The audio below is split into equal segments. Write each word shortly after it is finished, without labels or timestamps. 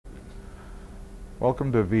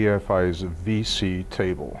Welcome to VFI's VC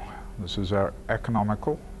table. This is our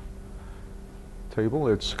economical table.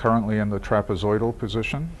 It's currently in the trapezoidal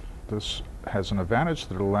position. This has an advantage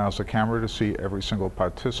that it allows the camera to see every single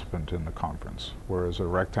participant in the conference, whereas a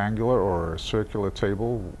rectangular or a circular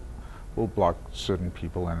table will block certain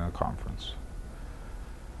people in a conference.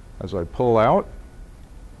 As I pull out,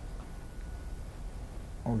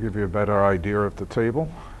 I'll give you a better idea of the table.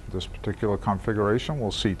 This particular configuration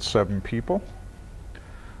will seat 7 people.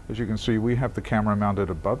 As you can see, we have the camera mounted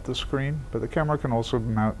above the screen, but the camera can also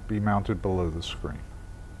be mounted below the screen.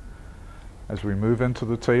 As we move into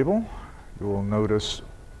the table, you will notice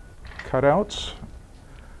cutouts.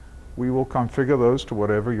 We will configure those to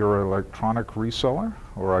whatever your electronic reseller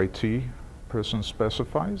or IT person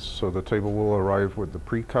specifies, so the table will arrive with the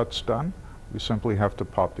pre-cuts done. We simply have to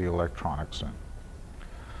pop the electronics in.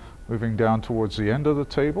 Moving down towards the end of the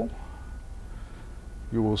table,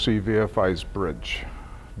 you will see VFI's bridge.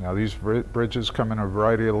 Now these bridges come in a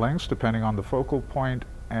variety of lengths depending on the focal point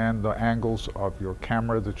and the angles of your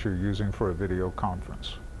camera that you're using for a video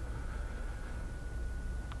conference.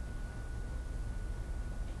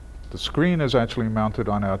 The screen is actually mounted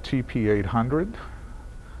on our TP800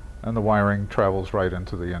 and the wiring travels right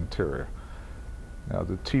into the interior. Now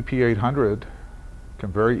the TP800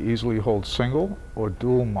 can very easily hold single or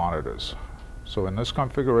dual monitors. So in this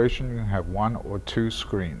configuration you can have 1 or 2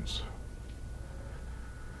 screens.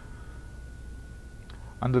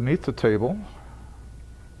 Underneath the table,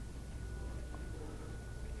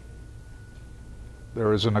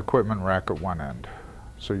 there is an equipment rack at one end.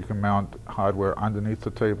 So you can mount hardware underneath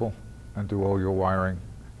the table and do all your wiring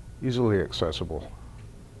easily accessible.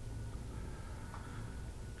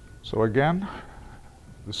 So again,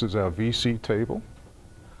 this is our VC table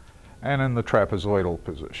and in the trapezoidal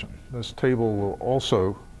position. This table will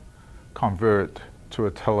also convert to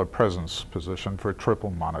a telepresence position for a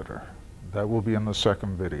triple monitor. That will be in the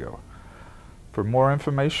second video. For more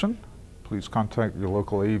information, please contact your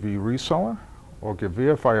local AV reseller or give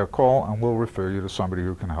VFI a call and we'll refer you to somebody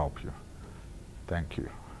who can help you. Thank you.